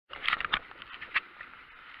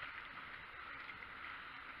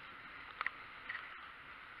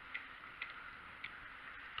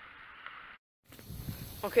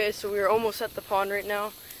Okay, so we're almost at the pond right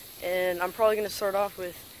now, and I'm probably going to start off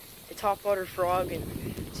with a topwater frog and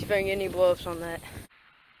see if I can get any blow-ups on that.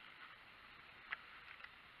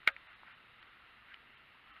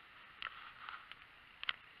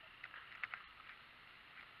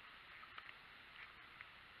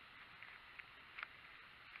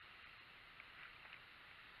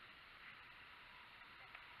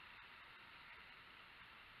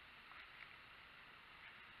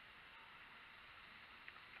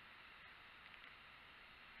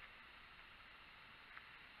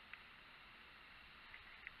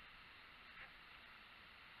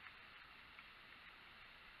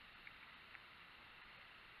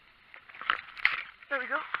 There we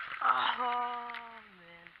go. Oh,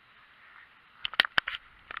 man.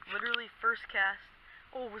 Literally first cast.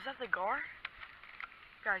 Oh, was that the gar?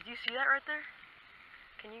 Guys, do you see that right there?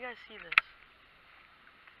 Can you guys see this?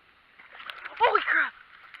 Holy crap!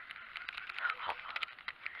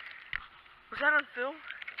 Was that on film?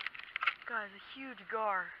 Guys, a huge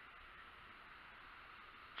gar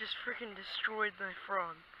just freaking destroyed my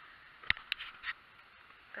frog.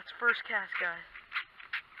 That's first cast, guys.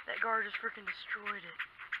 That gar just freaking destroyed it.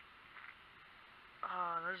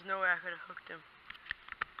 Oh, there's no way I could have hooked him.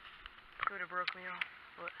 It would have broke me off,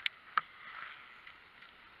 but...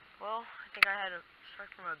 Well, I think I had a strike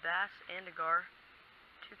from a bass and a gar.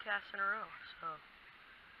 2 casts in a row, so...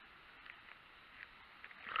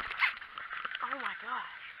 Oh my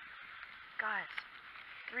gosh. Guys,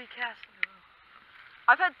 3 casts in a row.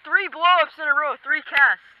 I've had 3 blow-ups in a row, 3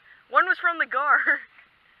 casts. One was from the gar.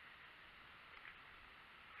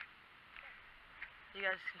 You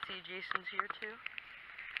guys can see Jason's here too.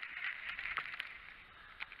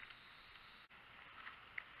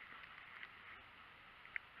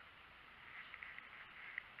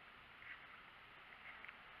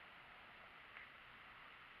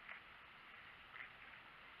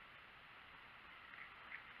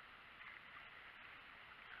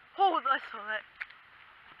 Oh, I saw that.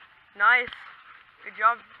 Nice. Good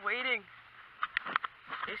job waiting.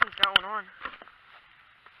 Jason's got one on.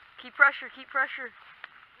 Keep pressure, keep pressure.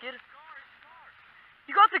 Get it.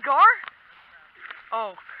 You got the gar?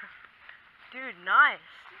 Oh, dude, nice.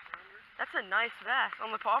 That's a nice bass.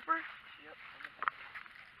 On the popper? Yep.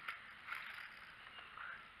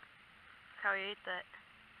 How he ate that.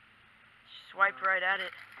 Swiped right at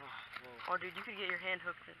it. Oh, dude, you could get your hand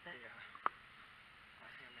hooked at that. Yeah. I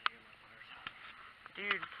think I'm gonna get my pliers out.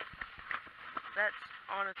 Dude, that's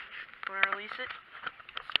on a... Wanna release it?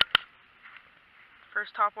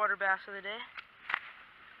 First topwater bass of the day.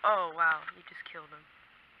 Oh, wow, you just killed him.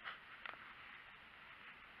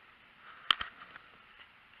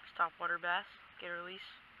 It's topwater bass. Get a release.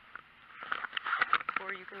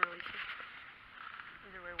 Or you can release it.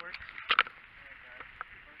 Either way works.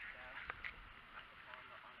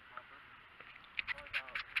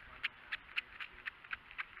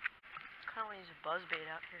 Kind of want to use a buzz bait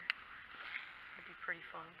out here. It'd be pretty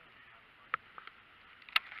fun.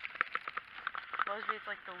 Buzz bait's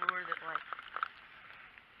like the lure that like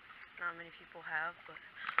not many people have, but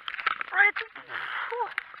right,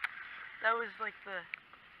 that was like the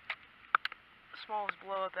smallest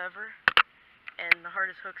blow up ever and the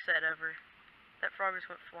hardest hook set ever. That frog just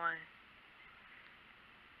went flying.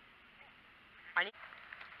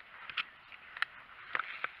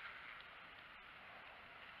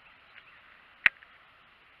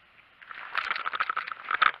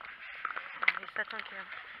 That's on camera.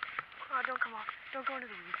 Oh, don't come off. Don't go into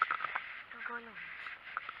the weeds. Don't go in the weeds.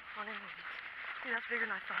 Not in the weeds. Dude, that's bigger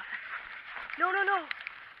than I thought. No, no, no!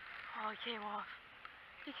 Oh, he came off.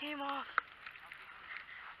 He came off.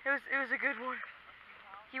 It was a good one.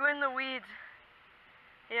 He went in the weeds.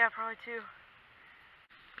 Yeah, probably 2.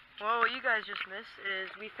 Well, what you guys just missed is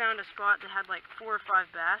we found a spot that had like 4 or 5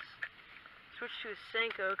 bass. Switched to a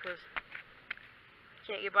Senko because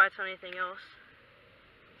can't get bites on anything else.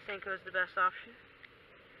 Senko is the best option,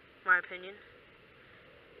 in my opinion.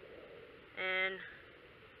 And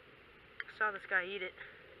I saw this guy eat it.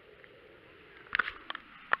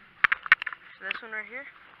 So this one right here.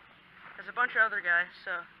 There's a bunch of other guys,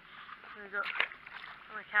 so I'm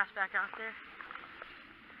gonna cast back out there.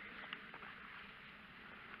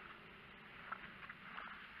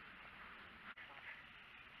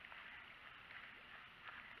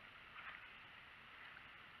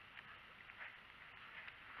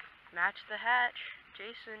 Match the hatch.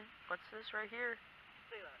 Jason, what's this right here?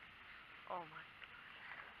 Oh my.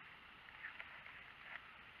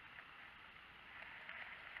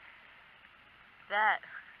 That.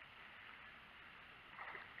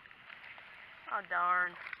 Oh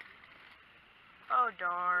darn. Oh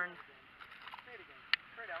darn. Say it again.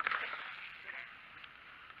 Straight out.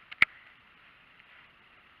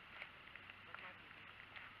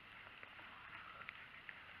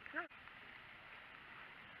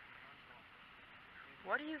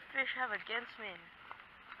 What do you fish have against me?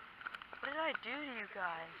 What did I do to you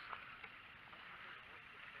guys?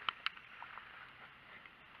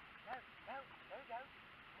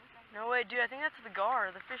 No way, dude, I think that's the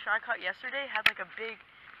gar. The fish I caught yesterday had like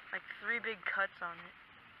 3 big cuts on it.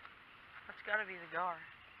 That's gotta be the gar.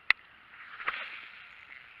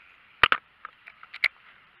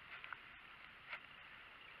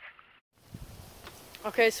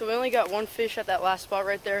 Okay, so we only got one fish at that last spot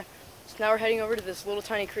right there. So now we're heading over to this little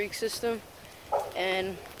tiny creek system,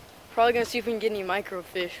 and probably gonna see if we can get any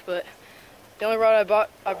microfish. But the only rod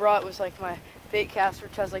I brought was like my bait caster,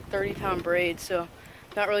 which has like 30-pound braid. So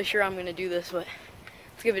not really sure I'm gonna do this, but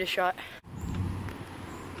let's give it a shot.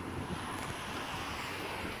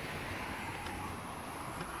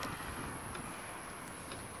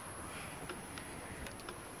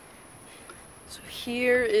 So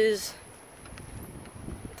here is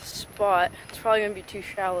the spot. It's probably gonna be too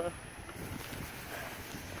shallow.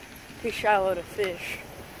 Too shallow to fish.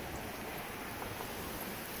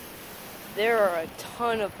 There are a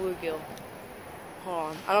ton of bluegill. Hold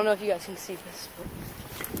on. I don't know if you guys can see this, but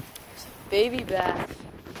there's a baby bass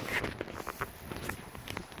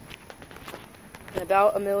and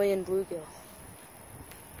about 1 million bluegill.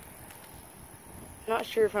 Not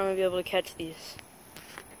sure if I'm gonna be able to catch these.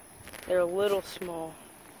 They're a little small.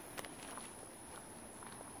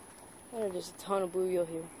 There's just a ton of bluegill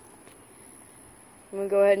here. I'm gonna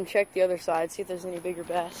go ahead and check the other side, see if there's any bigger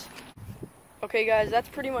bass. Okay guys, that's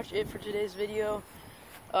pretty much it for today's video.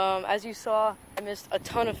 As you saw, I missed a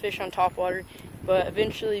ton of fish on Topwater, but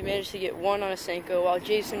eventually managed to get one on a Senko while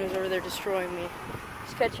Jason was over there destroying me.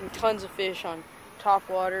 He's catching tons of fish on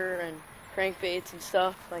Topwater and crankbaits and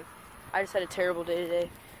stuff. Like, I just had a terrible day today.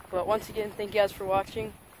 But once again, thank you guys for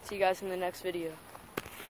watching. See you guys in the next video.